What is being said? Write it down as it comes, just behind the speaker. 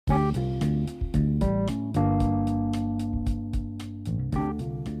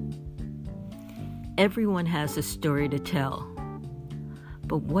Everyone has a story to tell.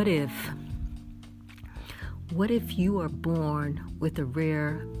 But what if you are born with a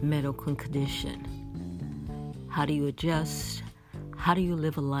rare medical condition? How do you adjust? How do you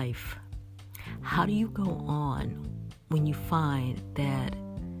live a life? How do you go on when you find that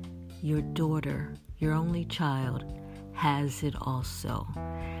your daughter, your only child, has it also?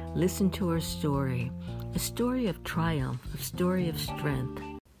 Listen to her story, a story of triumph, a story of strength.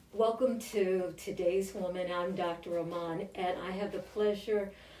 Welcome to Today's Woman. I'm Dr. Rahman, and I have the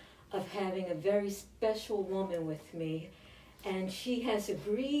pleasure of having a very special woman with me, and she has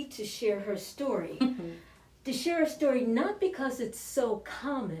agreed to share her story. To share her story not because it's so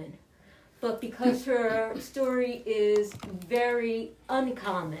common, but because her story is very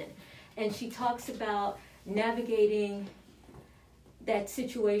uncommon, and she talks about navigating that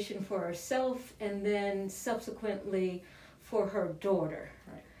situation for herself and then subsequently for her daughter.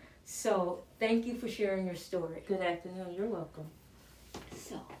 Right. So thank you for sharing your story. Good afternoon. You're welcome.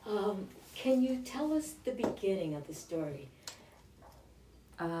 So, can you tell us the beginning of the story?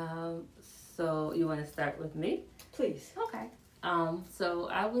 So you want to start with me? Please. Okay. So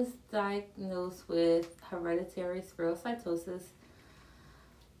I was diagnosed with hereditary spherocytosis.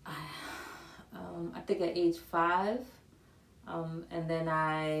 I think at age 5, and then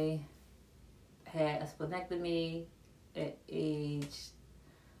I had a splenectomy at age,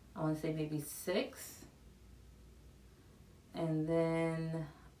 I want to say maybe 6, and then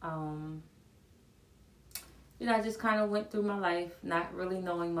I just kind of went through my life not really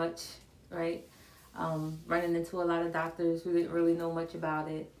knowing much, right? Running into a lot of doctors who didn't really know much about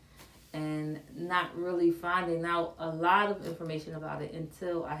it, and not really finding out a lot of information about it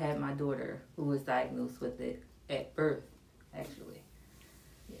until I had my daughter, who was diagnosed with it at birth, actually.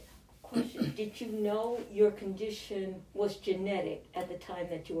 Yeah. Question, did you know your condition was genetic at the time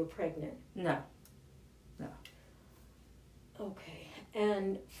that you were pregnant? No. Okay.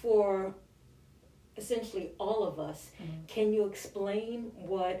 And for essentially all of us, can you explain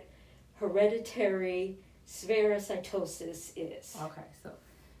what hereditary spherocytosis is? Okay, so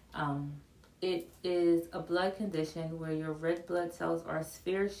it is a blood condition where your red blood cells are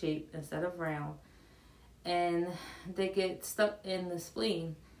sphere-shaped instead of round, and they get stuck in the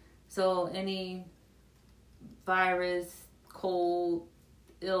spleen. So any virus, cold,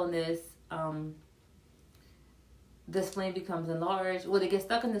 illness, the spleen becomes enlarged. Well, they get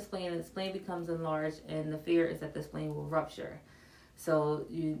stuck in the spleen, and the spleen becomes enlarged, and the fear is that the spleen will rupture. So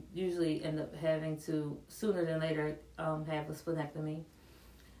you usually end up having to, sooner than later, have a splenectomy.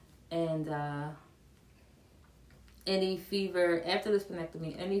 And any fever, after the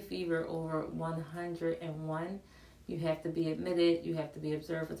splenectomy, any fever over 101, you have to be admitted, you have to be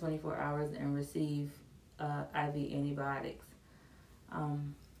observed for 24 hours and receive IV antibiotics.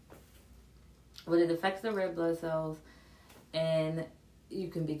 But it affects the red blood cells, and you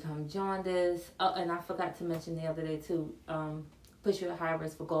can become jaundice. Oh, and I forgot to mention the other day too, puts you at high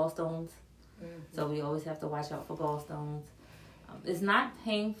risk for gallstones. So we always have to watch out for gallstones. It's not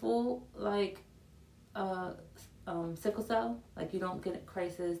painful like sickle cell. Like, you don't get a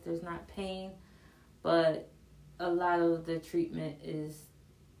crisis, there's not pain, but a lot of the treatment is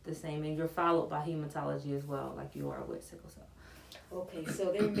the same, and you're followed by hematology as well, like you are with sickle cell. Okay,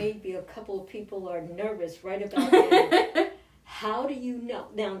 so there may be a couple of people are nervous right about that. How do you know?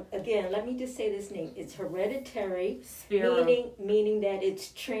 Now, again, let me just say this name. It's hereditary, meaning that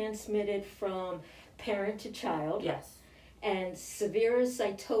it's transmitted from parent to child. Yes. And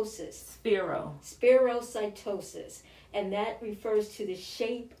spherocytosis. Spherocytosis. And that refers to the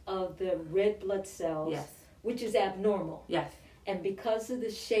shape of the red blood cells, yes, which is abnormal. Yes. And because of the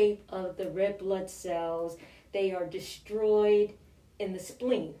shape of the red blood cells, they are destroyed in the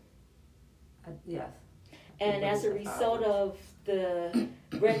spleen. Yes. And as a result of the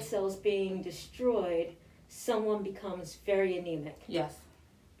red cells being destroyed, someone becomes very anemic. Yes.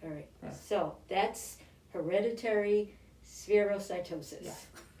 All right. Yes. So that's hereditary spherocytosis. Yes.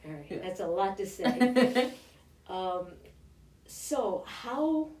 All right. Yes. That's a lot to say. So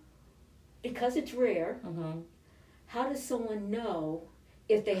how, because it's rare, how does someone know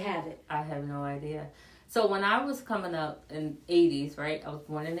if they have it? I have no idea. So when I was coming up in 80s, right? I was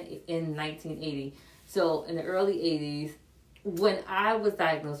born in 1980. So in the early 80s, when I was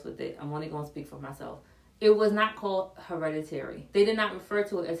diagnosed with it, I'm only going to speak for myself, it was not called hereditary. They did not refer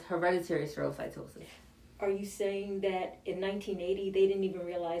to it as hereditary spherocytosis. Are you saying that in 1980 they didn't even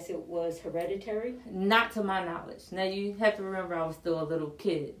realize it was hereditary? Not to my knowledge. Now you have to remember I was still a little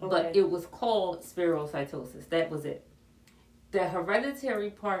kid, okay, but it was called spherocytosis. That was it. The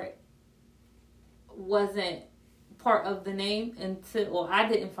hereditary part wasn't part of the name until, or I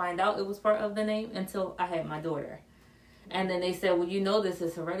didn't find out it was part of the name until I had my daughter. And then they said, well, you know this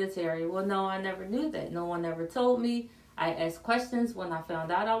is hereditary. Well, no, I never knew that. No one ever told me. I asked questions when I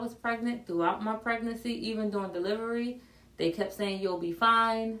found out I was pregnant, throughout my pregnancy, even during delivery. They kept saying, you'll be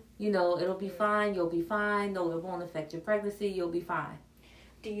fine. You know, it'll be fine. You'll be fine. No, it won't affect your pregnancy. You'll be fine.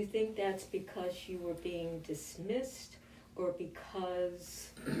 Do you think that's because you were being dismissed or because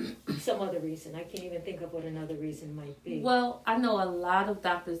some other reason? I can't even think of what another reason might be. Well, I know a lot of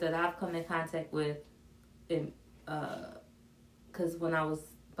doctors that I've come in contact with, because when I was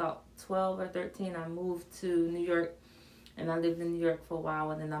about 12 or 13, I moved to New York, and I lived in New York for a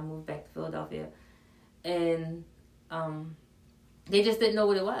while, and then I moved back to Philadelphia. And they just didn't know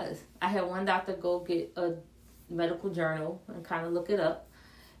what it was. I had one doctor go get a medical journal and kind of look it up.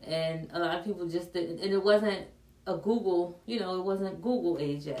 And a lot of people just didn't. And it wasn't a Google, you know, it wasn't Google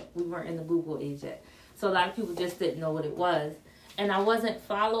age yet. We weren't in the Google age yet. So a lot of people just didn't know what it was. And I wasn't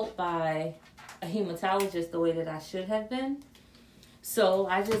followed by a hematologist the way that I should have been. So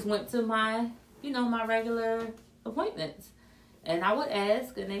I just went to my, you know, my regular appointments. And I would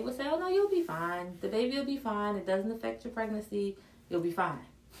ask, and they would say, oh, no, you'll be fine. The baby will be fine. It doesn't affect your pregnancy. You'll be fine.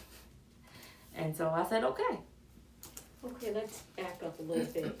 And so I said, okay. Okay, let's back up a little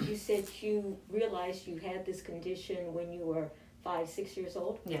bit. You said you realized you had this condition when you were 5, 6 years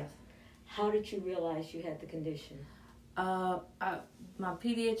old? Yes. How did you realize you had the condition? My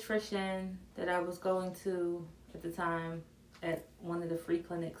pediatrician that I was going to at the time at one of the free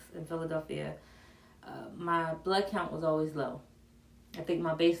clinics in Philadelphia, my blood count was always low. I think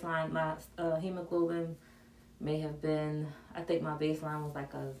my baseline, my hemoglobin may have been, I think my baseline was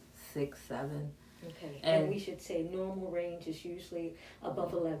like a 6, 7. Okay, and we should say normal range is usually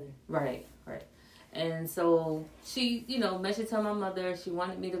above 11. Right. And so she, you know, mentioned to my mother, she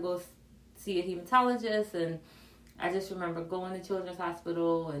wanted me to go see a hematologist, and I just remember going to Children's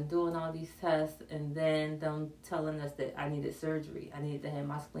Hospital and doing all these tests, and then them telling us that I needed surgery. I needed to have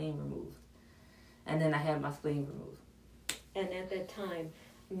my spleen removed. And then I had my spleen removed. And at that time,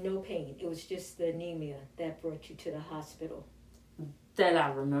 no pain. It was just the anemia that brought you to the hospital. That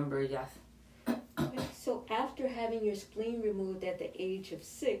I remember, yes. So after having your spleen removed at the age of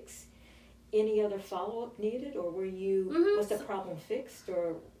 6, any other follow-up needed, or were you, was the problem fixed,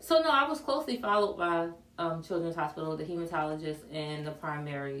 or? So no, I was closely followed by Children's Hospital, the hematologist, and the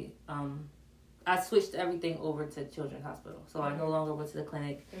primary. I switched everything over to Children's Hospital, so I no longer went to the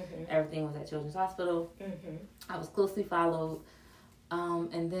clinic. Everything was at Children's Hospital. I was closely followed,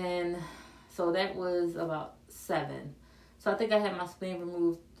 and then, so that was about 7. So I think I had my spleen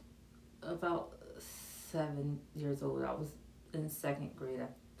removed about 7 years old. I was in 2nd grade, I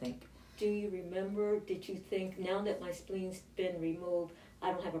think. Do you remember, did you think, now that my spleen's been removed,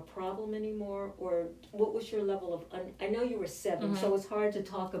 I don't have a problem anymore? Or what was your level of, I know you were 7, so it's hard to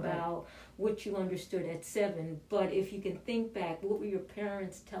talk about what you understood at 7, but if you can think back, what were your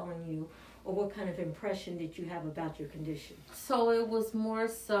parents telling you, or what kind of impression did you have about your condition? So it was more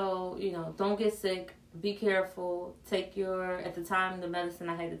so, you know, don't get sick, be careful, take your, at the time, the medicine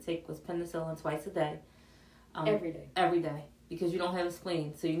I had to take was penicillin twice a day. Every day? Every day. Because you don't have a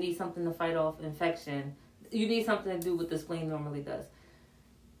spleen, so you need something to fight off infection. You need something to do what the spleen normally does.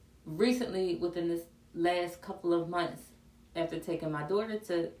 Recently, within this last couple of months, after taking my daughter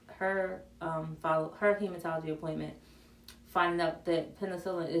to her her hematology appointment, finding out that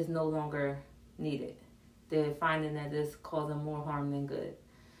penicillin is no longer needed. They're finding that it's causing more harm than good.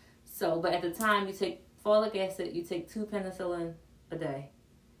 So, but at the time, you take folic acid, you take 2 penicillin a day.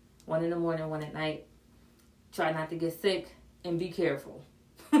 1 in the morning, 1 at night. Try not to get sick. And be careful.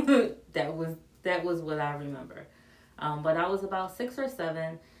 That was what I remember. But I was about 6 or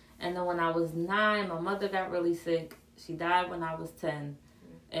 7. And then when I was 9, my mother got really sick. She died when I was 10.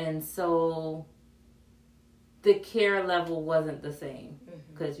 And so the care level wasn't the same.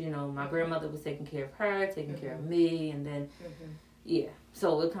 Because, you know, my grandmother was taking care of her, taking care of me. And then, yeah.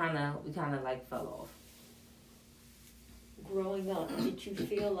 So we kind of like fell off. Growing up, did you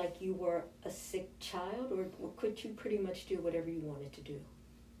feel like you were a sick child, or could you pretty much do whatever you wanted to do?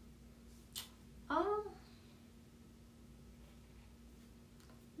 No,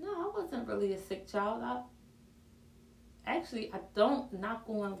 I wasn't really a sick child. I don't, knock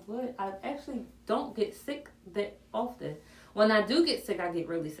on wood, I actually don't get sick that often. When I do get sick, I get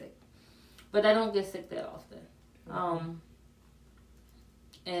really sick. But I don't get sick that often.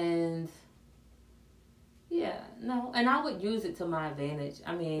 And yeah, no, and I would use it to my advantage.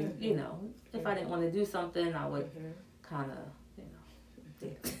 I mean, you know, if I didn't want to do something, I would kind of, you know.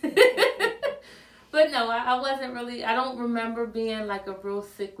 But no, I wasn't really, I don't remember being like a real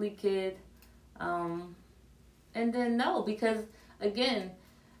sickly kid. And then no, because again,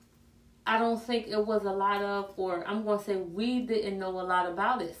 I don't think it was a lot of, or I'm going to say we didn't know a lot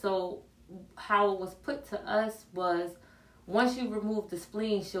about it. So how it was put to us was, once you remove the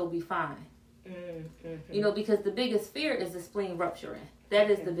spleen, she'll be fine. Mm-hmm. You know, because the biggest fear is the spleen rupturing. That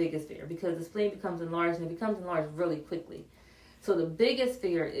is the biggest fear, because the spleen becomes enlarged, and it becomes enlarged really quickly. So the biggest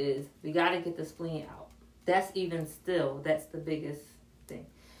fear is we got to get the spleen out. That's the biggest thing.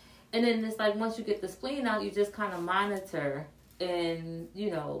 And then it's like, once you get the spleen out, you just kind of monitor, and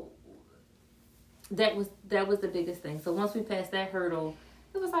you know, that was the biggest thing. So once we passed that hurdle,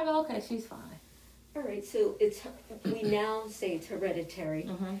 it was like, okay, she's fine. All right, so we now say it's hereditary.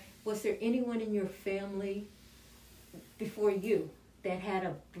 Mm-hmm. Was there anyone in your family before you that had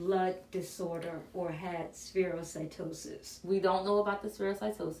a blood disorder or had spherocytosis? We don't know about the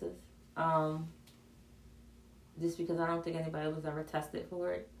spherocytosis, just because I don't think anybody was ever tested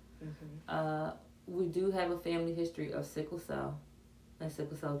for it. Mm-hmm. We do have a family history of sickle cell and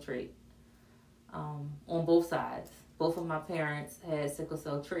sickle cell trait on both sides. Both of my parents had sickle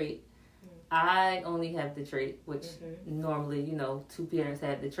cell trait. I only have the trait, which normally, you know, two parents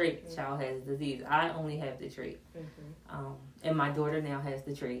have the trait, the child has the disease. I only have the trait. And my daughter now has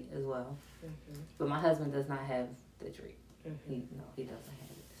the trait as well. But my husband does not have the trait. He doesn't have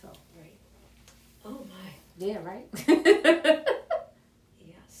it. So. Right. Oh, my. Yeah, right?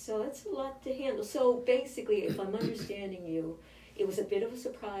 Yeah, so that's a lot to handle. So basically, if I'm understanding you, it was a bit of a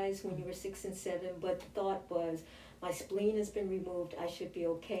surprise when you were 6 and 7, but the thought was, my spleen has been removed, I should be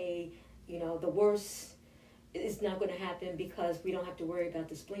okay. You know, the worst is not going to happen because we don't have to worry about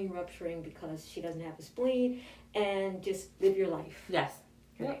the spleen rupturing because she doesn't have a spleen, and just live your life. Yes.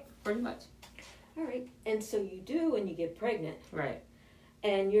 Right. Yeah, pretty much. All right. And so you do, and you get pregnant. Right.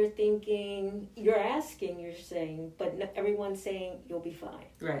 And you're thinking, you're saying, but everyone's saying you'll be fine.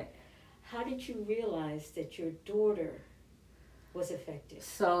 Right. How did you realize that your daughter was affected?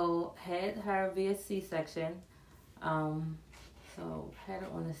 So, had her via C-section. So, had her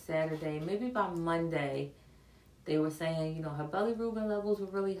on a Saturday. Maybe by Monday, they were saying, you know, her bilirubin levels were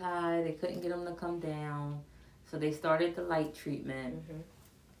really high. They couldn't get them to come down. So, they started the light treatment.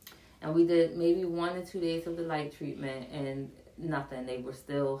 And we did maybe 1 or 2 days of the light treatment, and nothing. They were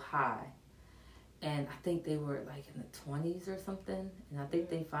still high. And I think they were like in the 20s or something. And I think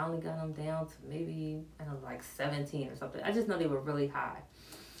they finally got them down to maybe, I don't know, like 17 or something. I just know they were really high.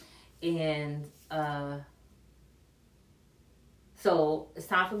 And, so it's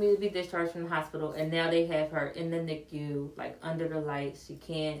time for me to be discharged from the hospital, and now they have her in the NICU, like under the lights. She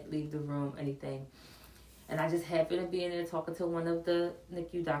can't leave the room, anything. And I just happened to be in there talking to one of the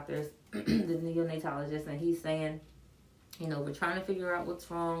NICU doctors, the neonatologist, and he's saying, you know, we're trying to figure out what's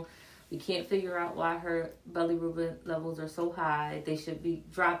wrong. We can't figure out why her bilirubin levels are so high. They should be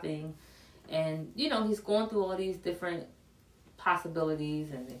dropping. And, you know, he's going through all these different possibilities,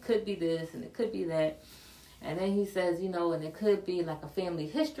 and it could be this, and it could be that. And then he says, you know, and it could be like a family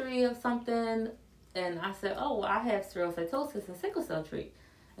history of something. And I said, oh, well, I have spherocytosis and sickle cell trait.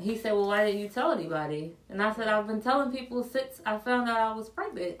 And he said, well, why didn't you tell anybody? And I said, I've been telling people since I found out I was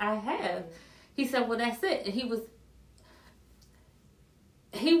pregnant. I have. He said, well, that's it. And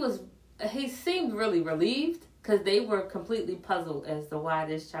he seemed really relieved, because they were completely puzzled as to why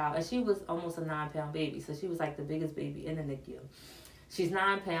this child, and she was almost a 9-pound baby. So she was like the biggest baby in the NICU. She's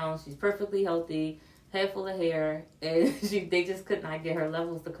 9 pounds. She's perfectly healthy. Head full of hair, and they just could not get her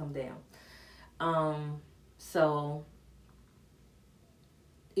levels to come down. So,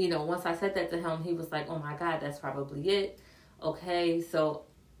 you know, once I said that to him, he was like, oh my God, that's probably it. Okay, so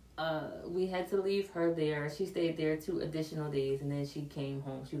we had to leave her there. She stayed there 2 additional days, and then she came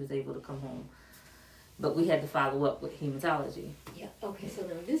home. She was able to come home. But we had to follow up with hematology. Yeah, okay, so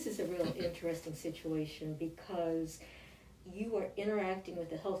now this is a real interesting situation, because you are interacting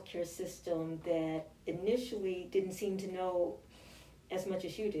with a healthcare system that initially didn't seem to know as much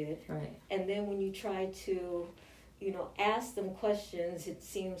as you did. Right. And then when you try to, you know, ask them questions, it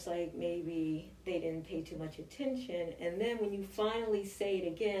seems like maybe they didn't pay too much attention. And then when you finally say it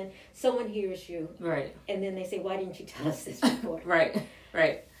again, someone hears you. Right. And then they say, why didn't you tell us this before? Right.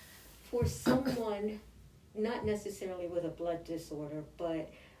 For someone, not necessarily with a blood disorder,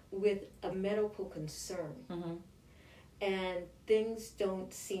 but with a medical concern, and things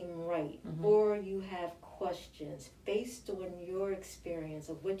don't seem right, or you have questions based on your experience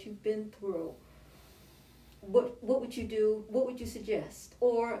of what you've been through, what would you do? What would you suggest?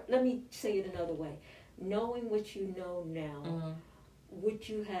 Or let me say it another way. Knowing what you know now, would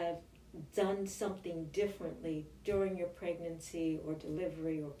you have done something differently during your pregnancy or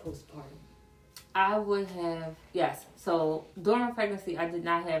delivery or postpartum? I would have, yes. So during my pregnancy, I did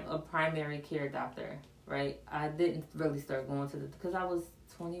not have a primary care doctor, right? I didn't really start going to the, because I was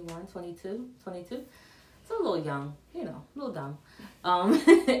 21, 22. So a little young, a little dumb.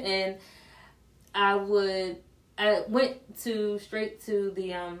 And I went straight to the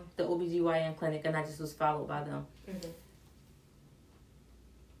OBGYN clinic, and I just was followed by them. Mm-hmm.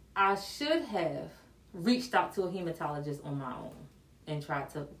 I should have reached out to a hematologist on my own and tried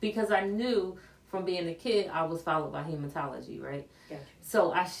to, because I knew from being a kid I was followed by hematology, right? Gotcha.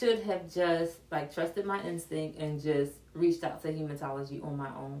 So I should have just trusted my instinct and just reached out to hematology on my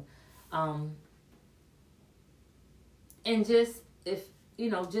own. And just,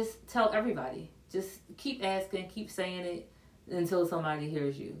 just tell everybody. Just keep asking, keep saying it until somebody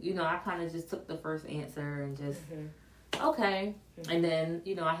hears you. I kind of just took the first answer and just, okay. Mm-hmm. And then,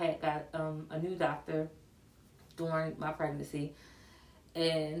 I had got a new doctor during my pregnancy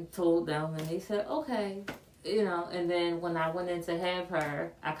and told them, and they said, okay. And then when I went in to have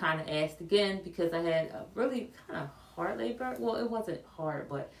her, I kind of asked again because I had a really kind of hard labor. Well, it wasn't hard,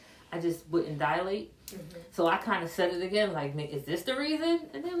 but I just wouldn't dilate. Mm-hmm. So I kind of said it again, like, is this the reason?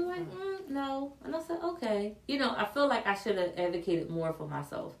 And they were like, no. And I said, okay. I feel like I should have advocated more for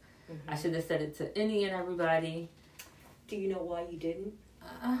myself. Mm-hmm. I should have said it to any and everybody. Do you know why you didn't?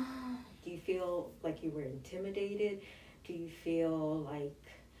 Do you feel like you were intimidated? Do you feel like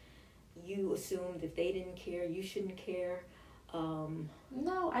you assumed if they didn't care, you shouldn't care?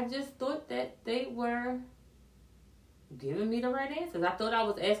 No, I just thought that they were giving me the right answers. I thought I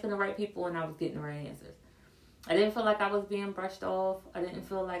was asking the right people and I was getting the right answers. I didn't feel like I was being brushed off. I didn't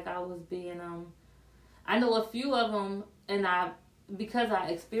feel like I was being, I know a few of them, and because I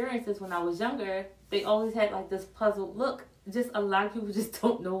experienced this when I was younger, they always had like this puzzled look. Just a lot of people just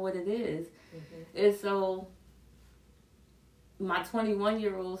don't know what it is. Mm-hmm. And so my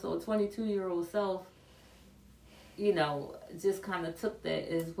 21-year-old, so 22-year-old self, just kind of took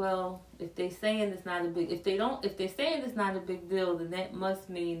that as well. If they're saying it's not a big, if they're saying it's not a big deal, then that must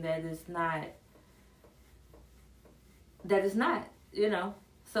mean that it's not.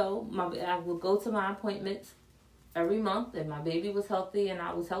 So I would go to my appointments every month, and my baby was healthy, and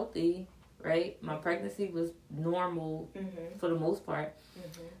I was healthy, right? My pregnancy was normal for the most part.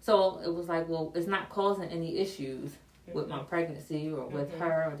 Mm-hmm. So it was like, well, it's not causing any issues with my pregnancy or with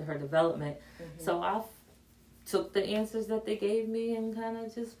her or her development. Mm-hmm. So I took the answers that they gave me and kind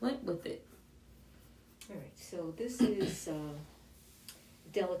of just went with it. All right, so this is a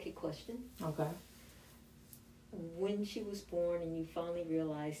delicate question. Okay. When she was born and you finally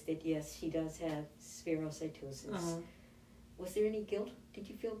realized that, yes, she does have spherocytosis, was there any guilt? Did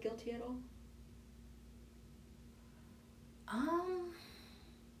you feel guilty at all?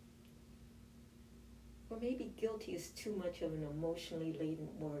 Or maybe guilty is too much of an emotionally laden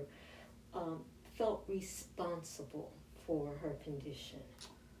word. Felt responsible for her condition.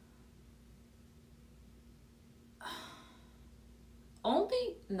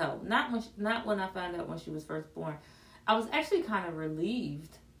 Not when I found out when she was first born. I was actually kind of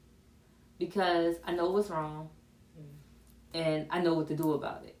relieved because I know what's wrong and I know what to do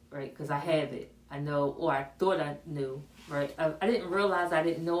about it, right? Because I have it. I know, or I thought I knew, right? I didn't realize I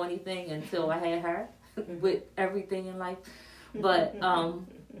didn't know anything until I had her with everything in life. But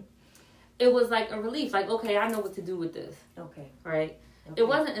it was like a relief. Like, okay, I know what to do with this. Okay. Right? Okay. It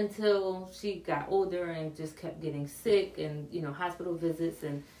wasn't until she got older and just kept getting sick and, hospital visits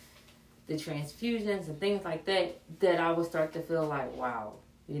and the transfusions and things like that I would start to feel like, wow,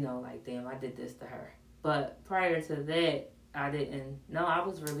 like, damn, I did this to her. But prior to that, I didn't. No, I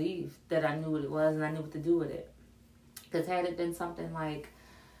was relieved that I knew what it was and I knew what to do with it. Because had it been something like,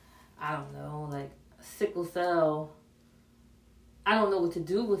 I don't know, like sickle cell, I don't know what to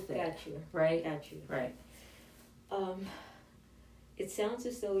do with that. Got you. Right? Got you. Right. It sounds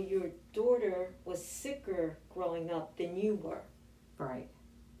as though your daughter was sicker growing up than you were. Right.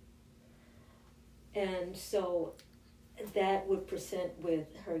 And so that would present with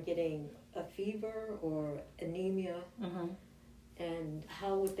her getting a fever or anemia. Mm-hmm. And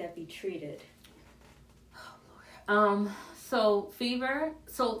how would that be treated? Oh, Lord. So fever.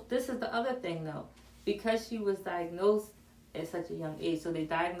 So this is the other thing, though. Because she was diagnosed at such a young age, so they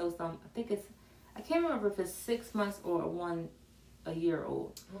diagnosed them, I can't remember if it's 6 months or a year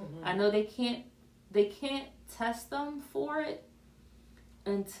old. Oh, I know they can't test them for it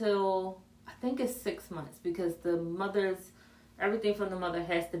until I think it's 6 months because everything from the mother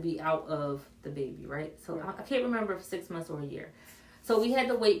has to be out of the baby, right? So right. I can't remember if it's 6 months or a year. So we had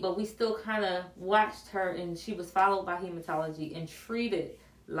to wait, but we still kind of watched her, and she was followed by hematology and treated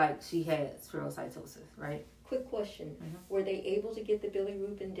like she had spherocytosis, right? Quick question. Mm-hmm. Were they able to get the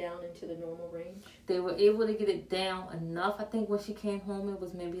bilirubin down into the normal range? They were able to get it down enough. I think when she came home, it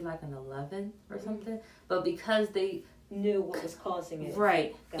was maybe like an 11 or something. But because they knew what was causing it.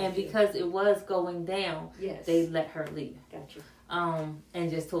 Right. Got and you. because it was going down, Yes. they let her leave. Got you. And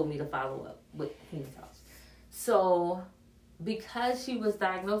just told me to follow up with hematology. So, because she was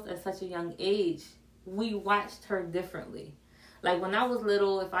diagnosed at such a young age, we watched her differently. Like when I was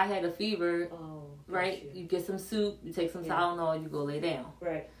little, if I had a fever, right, you get some soup, you take some Tylenol, you go lay down.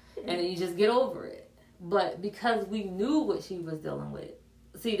 Right. And then you just get over it. But because we knew what she was dealing with,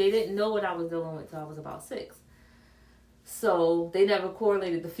 see, they didn't know what I was dealing with till I was about 6. So they never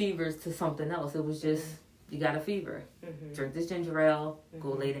correlated the fevers to something else. It was just, you got a fever. Drink this ginger ale,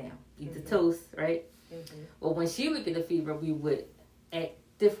 go lay down. Eat the toast, right? Well, when she would get a fever, we would act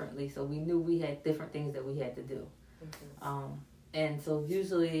differently. So we knew we had different things that we had to do. And so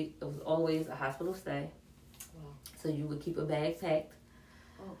usually it was always a hospital stay. Wow. So you would keep a bag packed.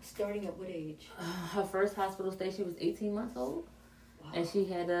 Oh, starting at what age? Her first hospital stay, she was 18 months old. Wow. And she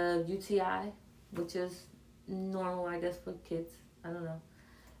had a UTI, which is normal, I guess, for kids. I don't know.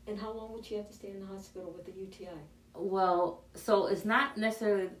 And how long would she have to stay in the hospital with the UTI? Well, so it's not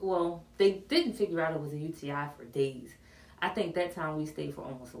necessarily, well, they didn't figure out it was a UTI for days. I think that time we stayed for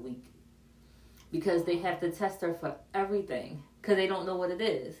almost a week. Because they have to test her for everything. Because they don't know what it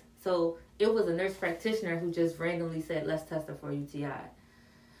is. So it was a nurse practitioner who just randomly said, let's test her for a UTI.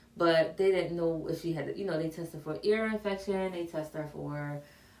 But they didn't know if she had, they tested for ear infection. They tested her for,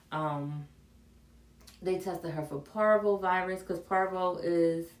 parvovirus. Because parvo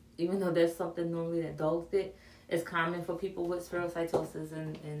is, even though there's something normally that dogs get, it's common for people with spherocytosis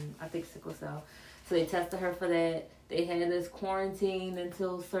and I think sickle cell. So they tested her for that. They had this quarantine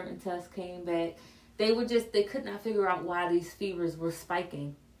until certain tests came back. They could not figure out why these fevers were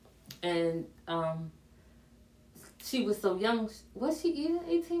spiking. And she was so young. Was she even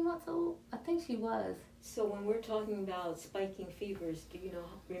 18 months old? I think she was. So when we're talking about spiking fevers, do you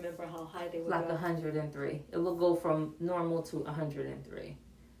remember how high they were? Like 103. It will go from normal to 103.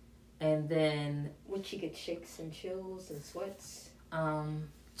 And then... Would she get shakes and chills and sweats?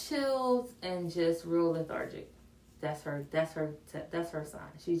 Chills and just real lethargic. That's her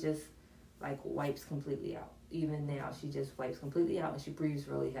sign. She just like wipes completely out. Even now, she just wipes completely out and she breathes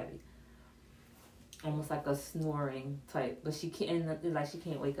really heavy. Almost like a snoring type, but she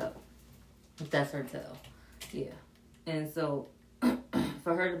can't wake up. That's her tell. Yeah. And so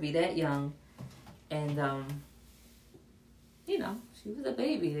for her to be that young and she was a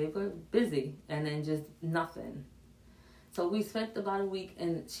baby. They were busy and then just nothing. So we spent about a week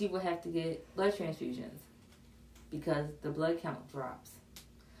and she would have to get blood transfusions because the blood count drops.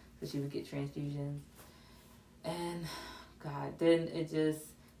 So she would get transfusions. And God, then it just,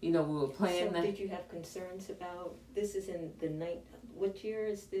 we were playing. So did you have concerns about, this is in the what year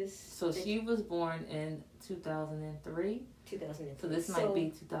is this? So she was born in 2003. 2003. So this might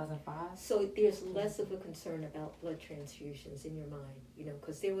be 2005. So there's less of a concern about blood transfusions in your mind,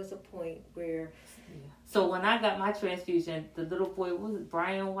 because there was a point where... Yeah. So when I got my transfusion, the little boy, was it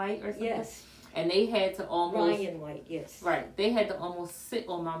Brian White or something? Yes. And they had to almost... Brian White, yes. Right. They had to almost sit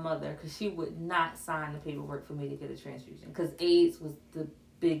on my mother because she would not sign the paperwork for me to get a transfusion because AIDS was the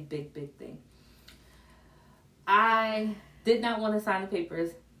big, big, big thing. I did not want to sign the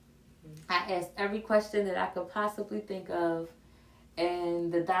papers. I asked every question that I could possibly think of.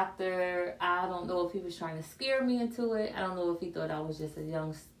 And the doctor, I don't know if he was trying to scare me into it. I don't know if he thought I was just a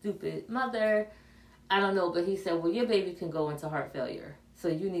young, stupid mother. I don't know. But he said, well, your baby can go into heart failure. So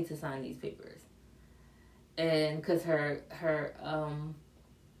you need to sign these papers. And because her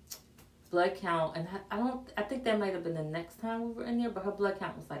blood count, and I think that might have been the next time we were in there, but her blood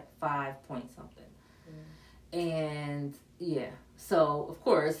count was like 5 point something. And yeah, so of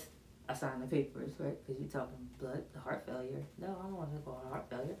course I signed the papers, right? Because you're talking blood, heart failure. No, I don't want to go on heart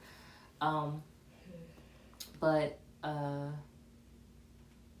failure.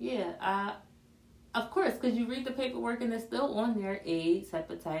 Yeah, of course, because you read the paperwork and it's still on there: AIDS,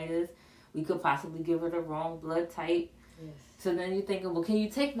 hepatitis. We could possibly give her the wrong blood type. Yes. So then you're thinking, well, can you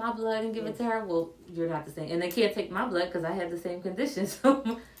take my blood and give it to her? Well, you're not the same, and they can't take my blood because I have the same condition. So,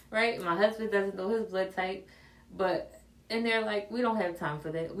 right? My husband doesn't know his blood type. And they're like, we don't have time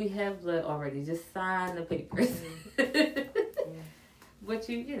for that. We have blood already. Just sign the papers. But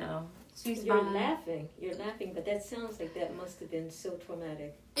she's You're fine. You're laughing, but that sounds like that must have been so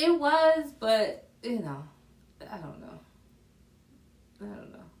traumatic. It was, but, I don't know.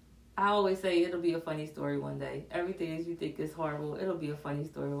 I always say it'll be a funny story one day. Everything that you think is horrible, it'll be a funny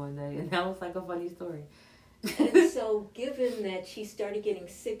story one day. And that was like a funny story. And so, given that she started getting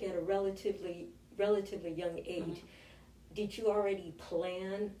sick at a relatively relatively young age. Did you already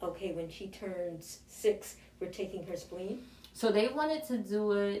plan, okay, when she turns 6, we're taking her spleen? So they wanted to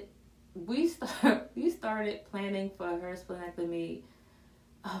do it. We started planning for her splenectomy.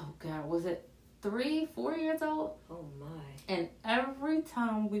 Oh God, was it 3-4 years old? Oh my! And every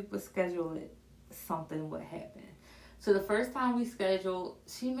time we would schedule it, something would happen. So the first time we scheduled,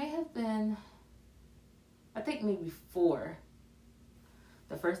 she may have been, I think maybe 4.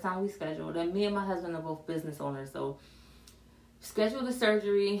 The first time we scheduled, and me and my husband are both business owners, so schedule the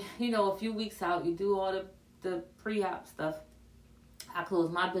surgery. A few weeks out, you do all the pre-op stuff. I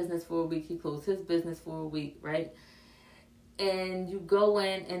closed my business for a week. He closed his business for a week, right? And you go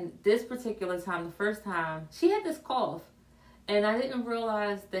in, and this particular time, the first time, she had this cough. And I didn't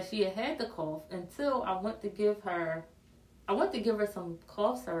realize that she had the cough until I went to give her some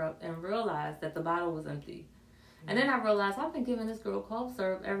cough syrup and realized that the bottle was empty. And then I realized I've been giving this girl cough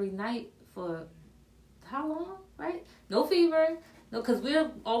syrup every night for how long, right? No fever. No, because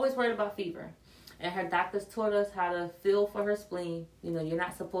we're always worried about fever. And her doctors taught us how to feel for her spleen. You're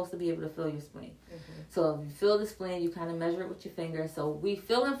not supposed to be able to feel your spleen. Mm-hmm. So if you feel the spleen, you kind of measure it with your finger. So we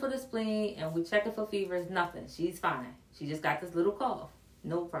feeling for the spleen and we checking for fever. It's nothing. She's fine. She just got this little cough.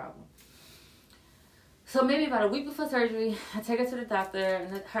 No problem. So maybe about a week before surgery, I take her to the doctor.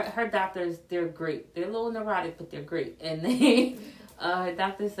 And her doctors, they're great. They're a little neurotic, but they're great. And her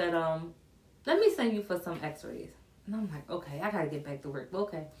doctor said, let me send you for some x-rays. And I'm like, okay, I got to get back to work.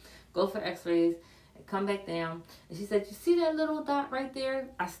 Okay, go for x-rays. Come back down, and she said, you see that little dot right there?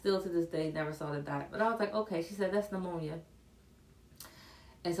 I still to this day never saw the dot, but I was like, okay. She said, that's pneumonia,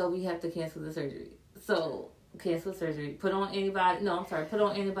 and so we have to cancel the surgery. So cancel surgery, put on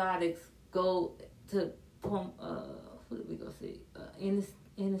antibiotics, go to who did we go see?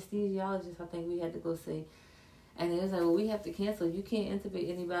 Anesthesiologist, I think we had to go see. And they was like, well, we have to cancel. You can't intubate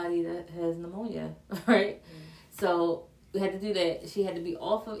anybody that has pneumonia, right? So we had to do that. She had to be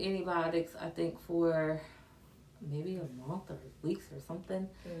off of antibiotics, I think, for maybe a month or weeks or something,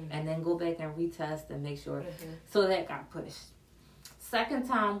 and then go back and retest and make sure. So that got pushed. Second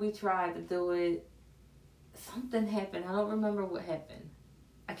time we tried to do it, something happened. I don't remember what happened.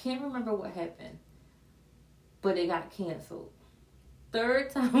 I can't remember what happened, but it got canceled.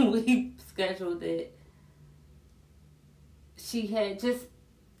 Third time we scheduled it, she had just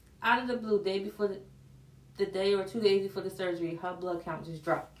out of the blue, day before the day or 2 days before the surgery, her blood count just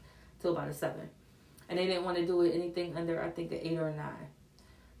dropped to about a 7. And they didn't want to do it anything under, I think, an 8 or a 9.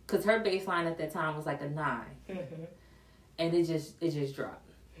 Because her baseline at that time was like a 9. Mm-hmm. And it just dropped.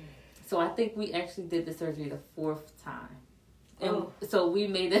 So I think we actually did the surgery the 4th time. And so we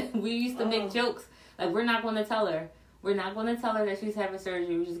used to make jokes. Like, we're not going to tell her. We're not going to tell her that she's having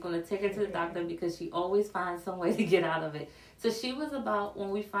surgery. We're just going to take her to the doctor because she always finds some way to get out of it. So she was about,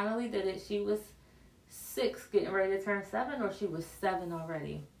 when we finally did it, she was 6 getting ready to turn 7, or she was 7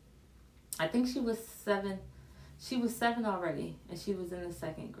 already. I think she was 7. She was 7 already, and she was in the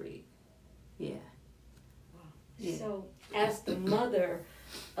 2nd grade. Yeah. Wow. Yeah. So as the mother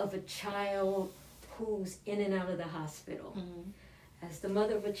of a child who's in and out of the hospital, as the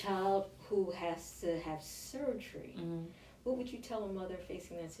mother of a child who has to have surgery, what would you tell a mother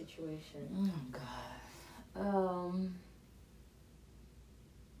facing that situation? Oh, God.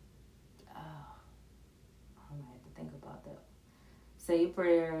 I'm gonna have to think about that. Say your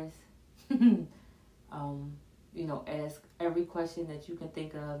prayers. Ask every question that you can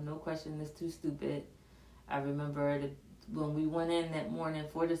think of. No question is too stupid. I remember when we went in that morning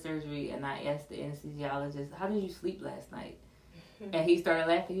for the surgery, and I asked the anesthesiologist, how did you sleep last night? And he started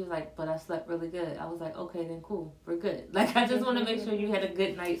laughing. He was like, but I slept really good. I was like, okay, then cool. We're good. Like, I just want to make sure you had a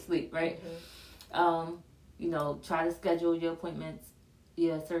good night's sleep, right? Try to schedule your appointments,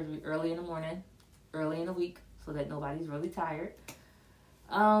 your surgery early in the morning, early in the week, so that nobody's really tired.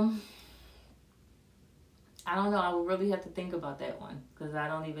 I don't know. I would really have to think about that one, because I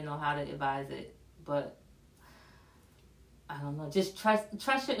don't even know how to advise it. But I don't know. Just trust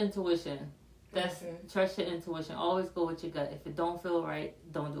your intuition. Trust your intuition. Always go with your gut. If it don't feel right,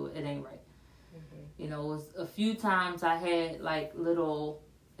 don't do it. It ain't right. It was a few times I had like little,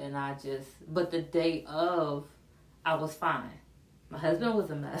 but the day of, I was fine. My husband was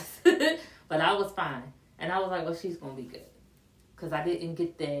a mess, but I was fine. And I was like, well, she's going to be good. Because I didn't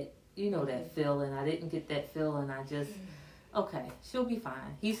get that, that feeling. I didn't get that feeling. I just, okay, she'll be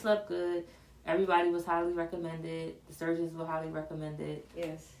fine. He slept good. Everybody was highly recommended. The surgeons were highly recommended.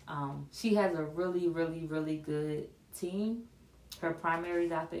 Yes. She has a really, really, really good team. Her primary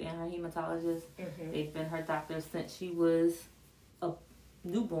doctor and her hematologist, they've been her doctors since she was a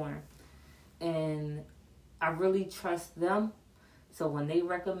newborn. And I really trust them So when they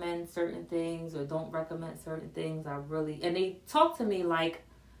recommend certain things or don't recommend certain things, and they talk to me like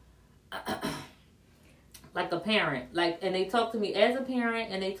a parent, and they talk to me as a parent,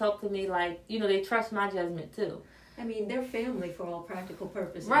 and they talk to me like, they trust my judgment too. I mean, they're family for all practical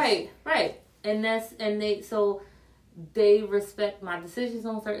purposes. Right. And they respect my decisions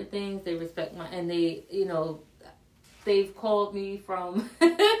on certain things. They respect they've called me from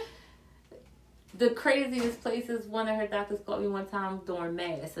the craziest places. One of her doctors called me one time during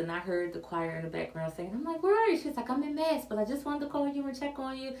Mass, and I heard the choir in the background singing. I'm like, where are you? She's like, I'm in Mass, but I just wanted to call you and check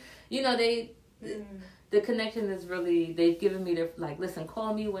on you. The connection is really, they've given me listen,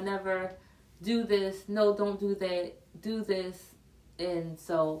 call me whenever, do this, no, don't do that, do this. And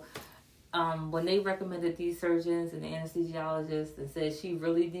so when they recommended these surgeons and the anesthesiologist and said she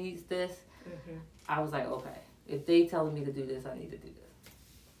really needs this, I was like, okay, if they telling me to do this, I need to do this.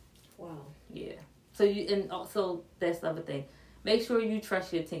 Wow. Yeah. So and also that's the other thing. Make sure you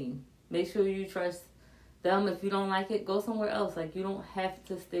trust your team. Make sure you trust them. If you don't like it, go somewhere else. You don't have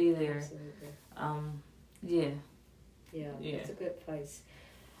to stay there. Absolutely. Yeah. That's a good advice.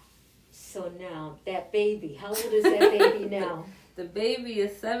 So now, that baby, how old is that baby now? The baby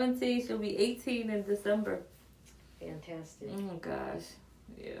is 17. She'll be 18 in December. Fantastic. Oh, gosh.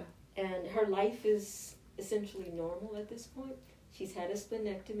 Yeah. And her life is essentially normal at this point? She's had a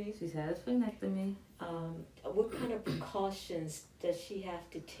splenectomy. What kind of precautions does she have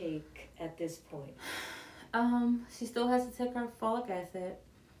to take at this point? She still has to take her folic acid.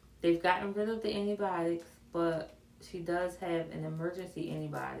 They've gotten rid of the antibiotics, but she does have an emergency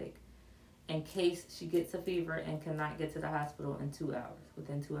antibiotic in case she gets a fever and cannot get to the hospital within 2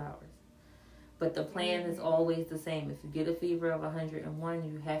 hours. But the plan is always the same. If you get a fever of 101,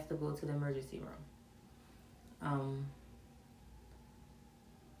 you have to go to the emergency room.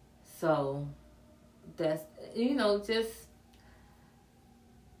 So that's,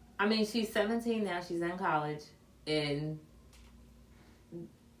 she's 17 now, she's in college, and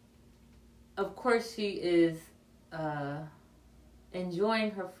of course she is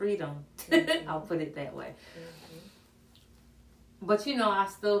enjoying her freedom. I'll put it that way. But I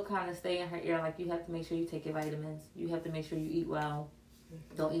still kind of stay in her ear, you have to make sure you take your vitamins. You have to make sure you eat well.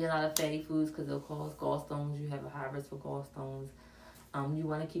 Don't eat a lot of fatty foods because they'll cause gallstones. You have a high risk for gallstones. You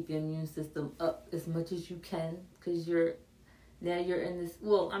want to keep your immune system up as much as you can because you're in this,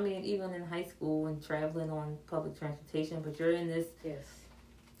 even in high school and traveling on public transportation, but you're in this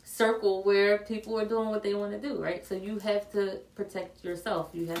circle where people are doing what they want to do, right? So you have to protect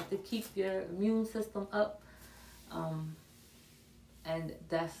yourself. You have to keep your immune system up. And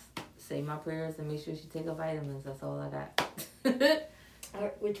that's, say my prayers and make sure she take her vitamins. That's all I got. All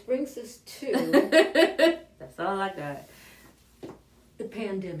right, which brings us to... That's all I got. The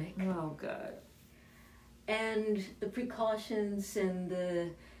pandemic. Oh, God. And the precautions and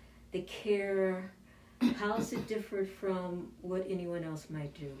the care, how is it different from what anyone else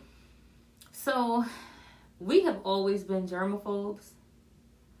might do? So, we have always been germaphobes.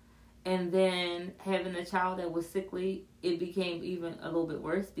 And then having a child that was sickly, it became even a little bit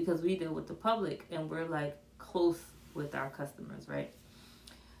worse because we deal with the public and we're close with our customers, right?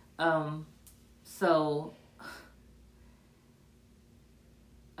 So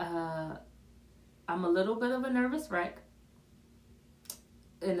I'm a little bit of a nervous wreck.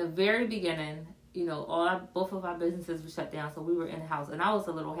 In the very beginning, both of our businesses were shut down, so we were in the house, and I was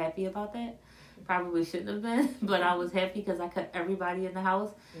a little happy about that. Probably shouldn't have been, but I was happy because I kept everybody in the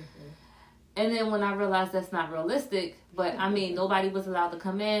house. And then when I realized that's not realistic, but nobody was allowed to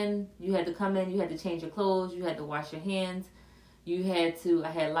come in. You had to come in, you had to change your clothes, you had to wash your hands.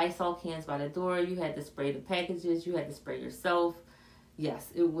 I had Lysol cans by the door. You had to spray the packages. You had to spray yourself. Yes,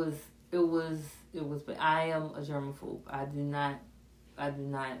 it was, but I am a germaphobe. I do not.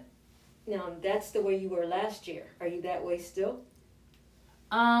 Now, that's the way you were last year. Are you that way still?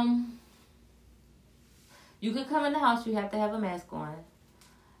 You can come in the house. You have to have a mask on.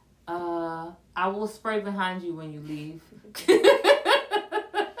 I will spray behind you when you leave.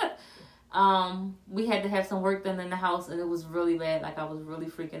 We had to have some work done in the house, and it was really bad. I was really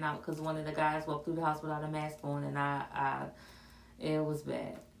freaking out because one of the guys walked through the house without a mask on, and it was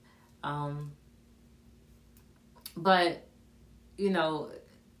bad. But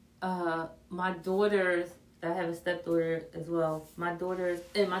my daughters, I have a stepdaughter as well. My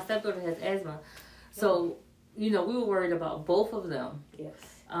stepdaughter has asthma, so we were worried about both of them. Yes.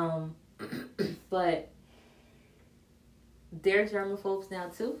 But they're germaphobes now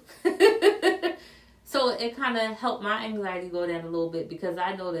too. So it kind of helped my anxiety go down a little bit because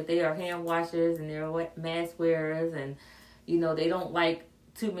I know that they are hand washers and they're mask wearers and, they don't like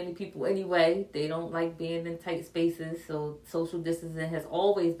too many people anyway. They don't like being in tight spaces, so social distancing has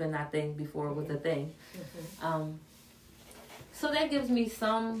always been that thing before it was a thing. Mm-hmm. So that gives me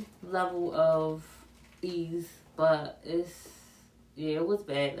some level of ease, but it was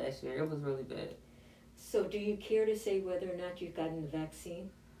bad last year. It was really bad. So do you care to say whether or not you've gotten the vaccine?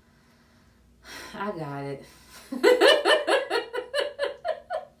 I got it.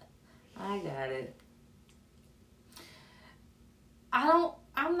 I got it.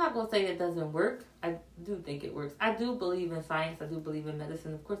 I'm not going to say it doesn't work. I do think it works. I do believe in science. I do believe in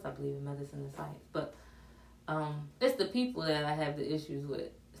medicine. Of course I believe in medicine and science. But it's the people that I have the issues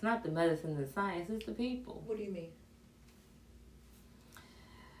with. It's not the medicine and science. It's the people. What do you mean?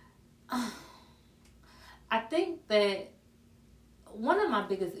 I think that one of my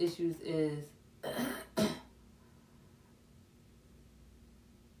biggest issues is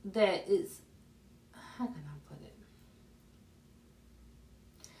that it's, how can I put it?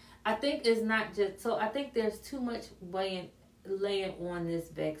 I think it's not just, so I think there's too much laying on this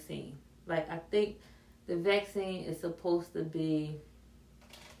vaccine. Like, I think the vaccine is supposed to be,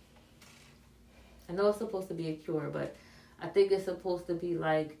 I know it's supposed to be a cure, but I think it's supposed to be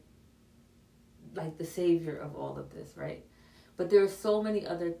like the savior of all of this, right? But there are so many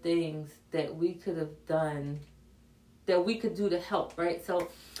other things that we could have done, that we could do to help, right? So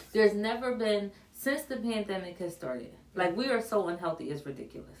there's never been, since the pandemic has started, like, we are so unhealthy, it's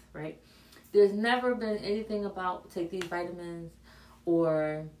ridiculous, right? There's never been anything about take these vitamins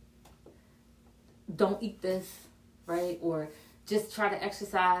or don't eat this, right? Or just try to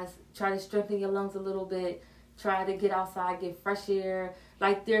exercise, try to strengthen your lungs a little bit, try to get outside, get fresh air.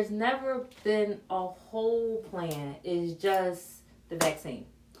 Like, there's never been a whole plan. It's just the vaccine.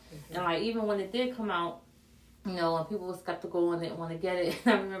 Mm-hmm. And, like, even when it did come out, you know, when people were skeptical and didn't want to get it,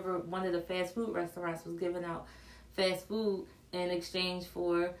 I remember one of the fast food restaurants was giving out fast food in exchange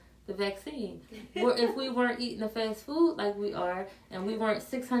for the vaccine. Where if we weren't eating the fast food like we are, and we weren't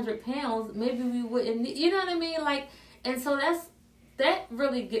 600 pounds, maybe we wouldn't, you know what I mean? Like, and so that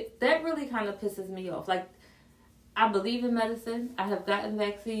really kind of pisses me off. Like, I believe in medicine. I have gotten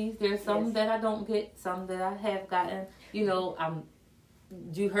vaccines. There's some that I don't get, some that I have gotten. You know,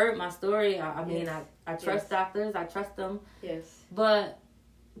 you heard my story. I mean, I trust doctors. I trust them. Yes. But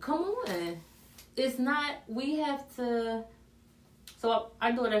come on. It's not, we have to, so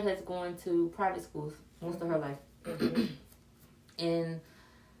our daughter has gone to private schools most of her life. Mm-hmm. And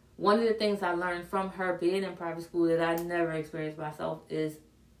one of the things I learned from her being in private school that I never experienced myself is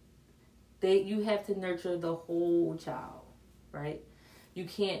you have to nurture the whole child, right? You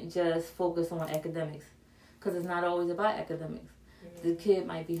can't just focus on academics, because it's not always about academics. Mm-hmm. The kid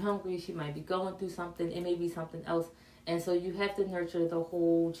might be hungry, she might be going through something, it may be something else. And so you have to nurture the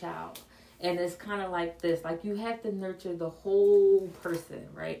whole child. And it's kind of like this, like, you have to nurture the whole person,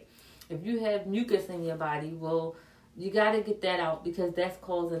 right? If you have mucus in your body, well, you got to get that out, because that's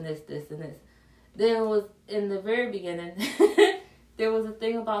causing this, and this. There was, in the very beginning, there was a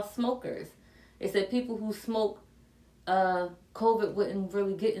thing about smokers. It said people who smoke, COVID wouldn't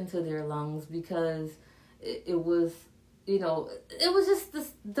really get into their lungs, because it was, you know, it was just the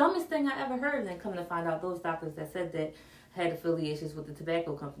dumbest thing I ever heard. And then come to find out, those doctors that said that had affiliations with the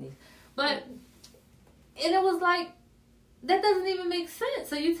tobacco companies. But, and it was like, that doesn't even make sense.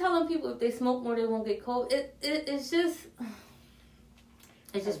 So you telling people if they smoke more, they won't get COVID. It just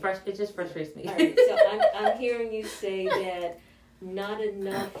frustrates me. All right, so I'm hearing you say that not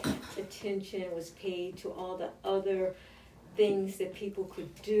enough attention was paid to all the other things that people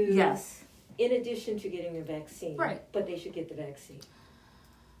could do. Yes. In addition to getting the vaccine. Right. But they should get the vaccine.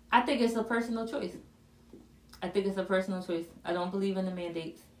 I think it's a personal choice. I don't believe in the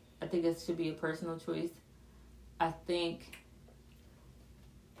mandates. I think it should be a personal choice. I think,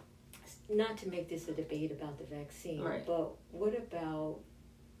 not to make this a debate about the vaccine, right, but what about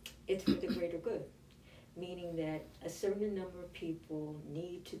it's for the greater good? Meaning that a certain number of people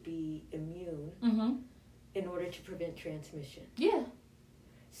need to be immune mm-hmm, in order to prevent transmission. Yeah.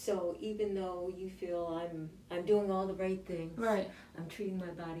 So even though you feel I'm doing all the right things, right, I'm treating my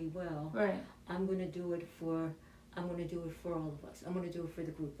body well, right, I'm going to do it for all of us. I'm going to do it for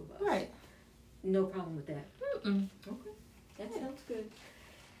the group of us. right. No problem with that. Mm-mm. Okay. That sounds good.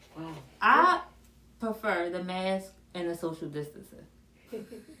 Wow. I prefer the mask and the social distancing.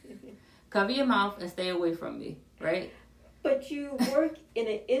 Cover your mouth and stay away from me, right? But you work in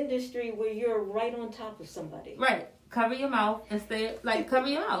an industry where you're right on top of somebody. Right. Cover your mouth and cover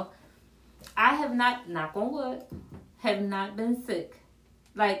your mouth. I have not, knock on wood, have not been sick.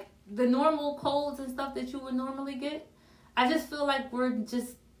 Like, the normal colds and stuff that you would normally get, I just feel like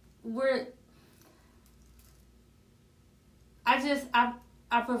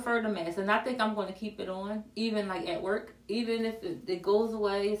I prefer the mask, and I think I'm going to keep it on, even like at work, even if it goes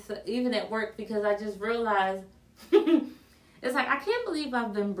away, so even at work, because I just realized it's like I can't believe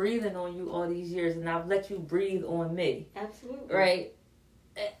I've been breathing on you all these years, and I've let you breathe on me. Absolutely. Right?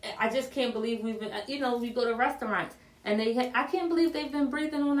 I just can't believe we've been. We go to restaurants, and I can't believe they've been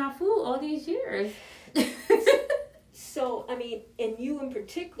breathing on our food all these years. So, I mean, and you in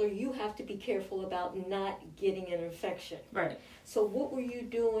particular, you have to be careful about not getting an infection. Right. So what were you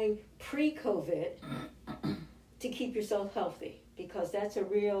doing pre-COVID to keep yourself healthy? Because that's a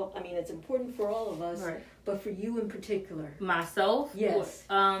real, I mean, it's important for all of us, Right. but for you in particular. Myself? Yes.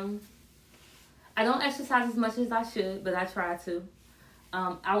 I don't exercise as much as I should, but I try to.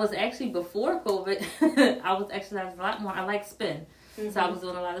 I was actually, before COVID, I was exercising a lot more. I like spin. Mm-hmm. So I was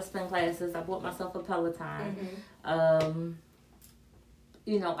doing a lot of spin classes. I bought myself a Peloton. Mm-hmm.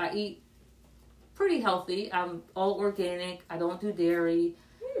 I eat pretty healthy. I'm all organic. I don't do dairy.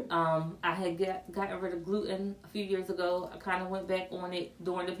 I had gotten rid of gluten a few years ago. I kind of went back on it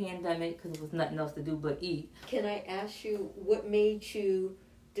during the pandemic because there was nothing else to do but eat. Can I ask you, what made you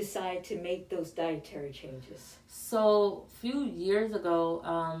decide to make those dietary changes? So a few years ago,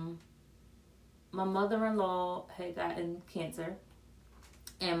 my mother-in-law had gotten cancer.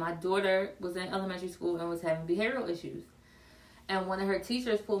 And my daughter was in elementary school and was having behavioral issues. And one of her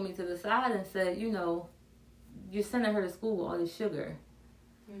teachers pulled me to the side and said, you're sending her to school with all this sugar.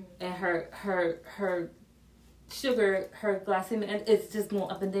 And her sugar, her glycemic, and it's just going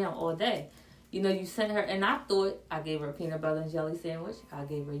up and down all day. You sent her, and I thought I gave her a peanut butter and jelly sandwich. I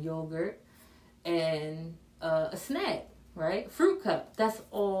gave her yogurt and a snack, right? Fruit cup. That's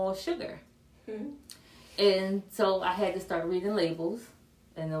all sugar. And so I had to start reading labels.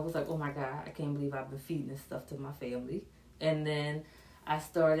 And I was like, oh my God, I can't believe I've been feeding this stuff to my family. And then I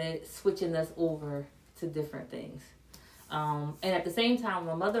started switching us over to different things. And at the same time,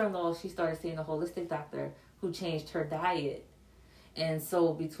 my mother-in-law, she started seeing a holistic doctor who changed her diet. And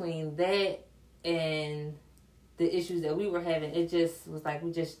so between that and the issues that we were having, it just was like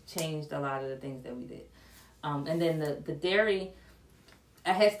we just changed a lot of the things that we did. And then the dairy,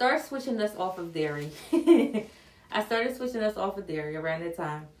 I had started switching us off of dairy. I started switching us off of dairy around that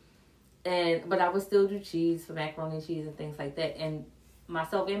time. But I would still do cheese for macaroni and cheese and things like that. And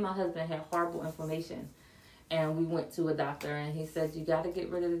myself and my husband had horrible inflammation. And we went to a doctor and he said, you got to get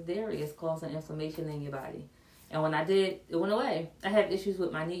rid of the dairy. It's causing inflammation in your body. And when I did, it went away. I had issues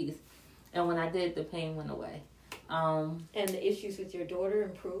with my knees. And when I did, the pain went away. And the issues with your daughter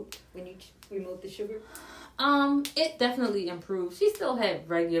improved when you removed the sugar? It definitely improved. She still had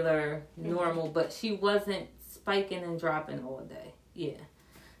regular, normal, but she wasn't spiking and dropping all day. Yeah.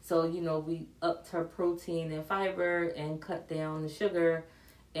 So, we upped her protein and fiber and cut down the sugar,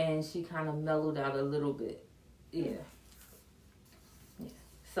 and she kind of mellowed out a little bit. Yeah.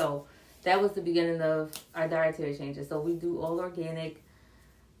 So that was the beginning of our dietary changes. So we do all organic.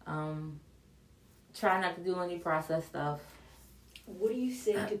 Try not to do any processed stuff. What do you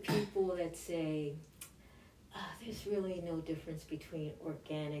say to people that say, there's really no difference between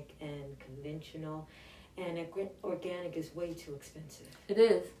organic and conventional, and organic is way too expensive? It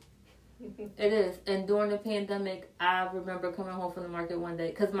is. It is. And during the pandemic, I remember coming home from the market one day,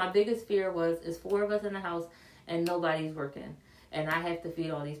 because my biggest fear was, it's 4 of us in the house and nobody's working. And I have to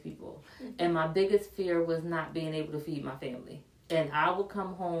feed all these people. And my biggest fear was not being able to feed my family. And I would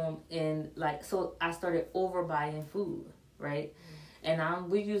come home and so I started overbuying food, right? And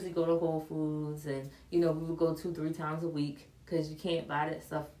we usually go to Whole Foods and, we would go 2-3 times a week because you can't buy that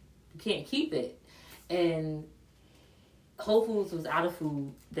stuff. You can't keep it. And Whole Foods was out of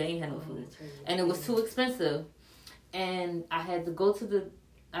food. They ain't had no food. And it was too expensive. And I had to go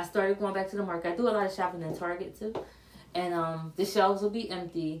I started going back to the market. I do a lot of shopping in Target too. And the shelves would be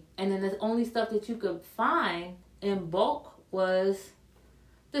empty. And then the only stuff that you could find in bulk was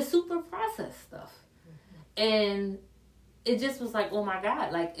the super processed stuff. And it just was like, oh my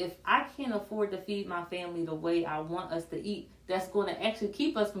God, if I can't afford to feed my family the way I want us to eat, that's going to actually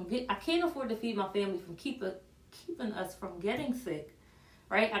keep us from I can't afford to feed my family from keeping us from getting sick,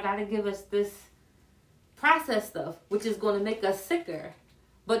 right? I got to give us this processed stuff, which is going to make us sicker.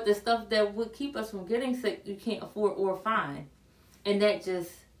 But the stuff that would keep us from getting sick, you can't afford or find. And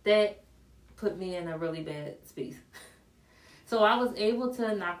that put me in a really bad space. So I was able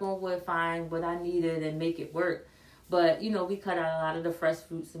to, knock on wood, find what I needed and make it work. But, we cut out a lot of the fresh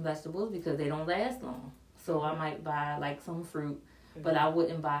fruits and vegetables because they don't last long. So I might buy some fruit, but I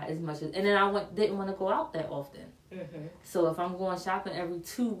wouldn't buy as much and then I didn't want to go out that often. So if I'm going shopping every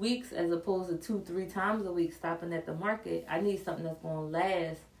 2 weeks as opposed to 2-3 times a week stopping at the market, I need something that's going to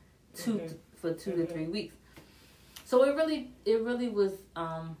last for 2 to 3 weeks. So it really was,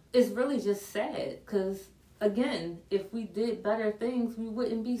 it's really just sad because, again, if we did better things, we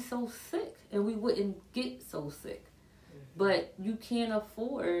wouldn't be so sick and we wouldn't get so sick. But you can't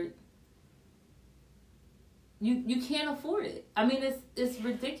afford, you can't afford it. I mean, it's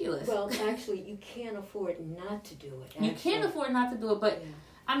ridiculous. Well, actually, you can't afford not to do it. You can't afford not to do it, but,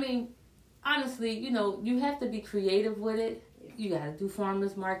 I mean, honestly, you have to be creative with it. You got to do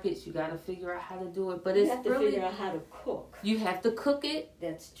farmers markets. You got to figure out how to do it. But you it's have to really, figure out how to cook. You have to cook it.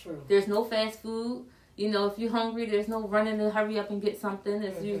 That's true. There's no fast food. If you're hungry, there's no running to hurry up and get something.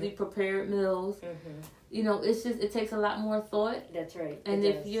 It's usually prepared meals. It's just, it takes a lot more thought. That's right. And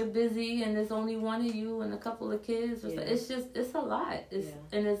if you're busy and there's only one of you and a couple of kids, it's a lot.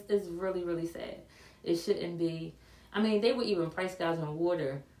 And it's really, really sad. It shouldn't be. I mean, they were even price gouging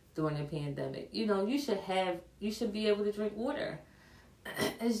water during the pandemic. You should be able to drink water.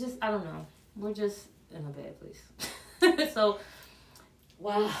 It's just, I don't know. We're just in a bad place. So,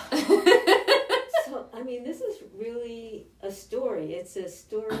 wow. So, I mean, this is really a story. It's a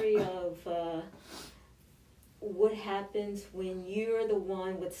story of what happens when you're the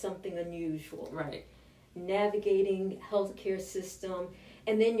one with something unusual. Right. Navigating healthcare system,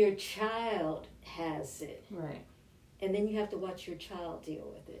 and then your child has it. Right. And then you have to watch your child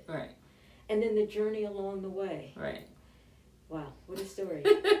deal with it. Right. And then the journey along the way. Right. Wow, what a story.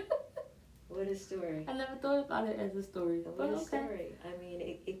 What a story. I never thought about it as a story. What a story. I mean,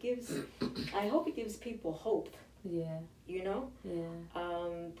 it gives, I hope it gives people hope. Yeah. Yeah.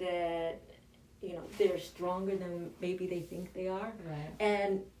 That, they're stronger than maybe they think they are. Right.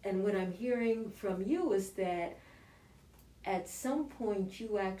 And what I'm hearing from you is that at some point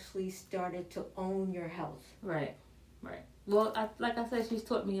you actually started to own your health. Right. Well, like I said, she's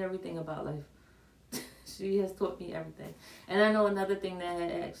taught me everything about life. She has taught me everything. And I know another thing that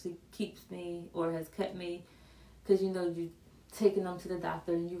actually keeps me or has kept me, because you taking them to the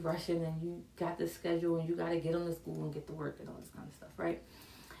doctor and you rushing and you got the schedule and you got to get them to school and get to work and all this kind of stuff, right?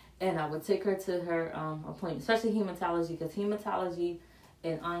 And I would take her to her appointment, especially hematology, because hematology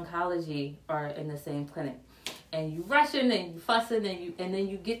and oncology are in the same clinic. And you rushing and you fussing and then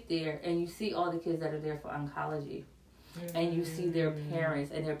you get there and you see all the kids that are there for oncology. And you see their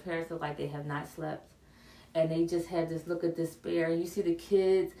parents, and their parents look like they have not slept. And they just have this look of despair. And you see the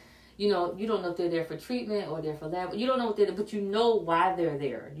kids, you don't know if they're there for treatment or they're for lab. You don't know what they're there, but you know why they're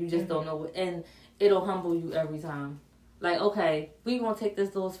there. You just don't know what, and it'll humble you every time. Like, okay, we're going to take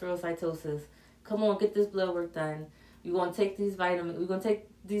this little spherocytosis. Come on, get this blood work done. We're going to take these vitamins. We're going to take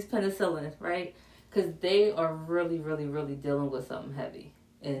these penicillin, right? Because they are really, really, really dealing with something heavy.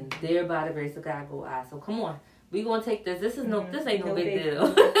 And they're by the grace of God go eye. So come on. We're going to take this. This ain't no big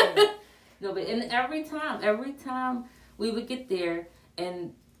deal. No, but and every time we would get there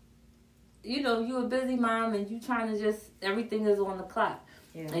and, you a busy mom and you trying to just, everything is on the clock.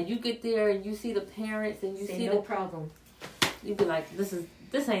 Yeah. And you get there and you see the parents and you see no problem. You be like, this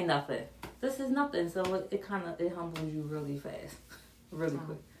ain't nothing. This is nothing. So it humbles you really fast, really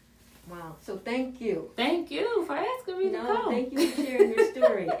quick. Wow. So thank you. Thank you for asking me to come. Thank you for sharing your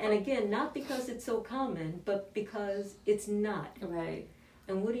story. And again, not because it's so common, but because it's not. Right.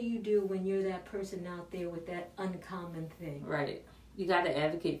 And what do you do when you're that person out there with that uncommon thing? Right. You got to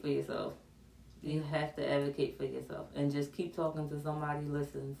advocate for yourself. You have to advocate for yourself and just keep talking to somebody who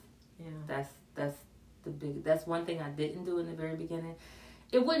listens. Yeah. That's one thing I didn't do in the very beginning.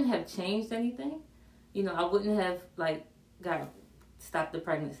 It wouldn't have changed anything. I wouldn't have stopped the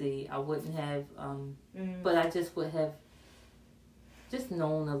pregnancy. I wouldn't have, but I just would have just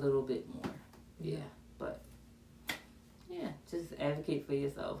known a little bit more. Yeah. But yeah, just advocate for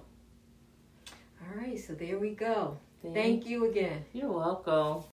yourself. All right. So there we go. Thank you again. You're welcome.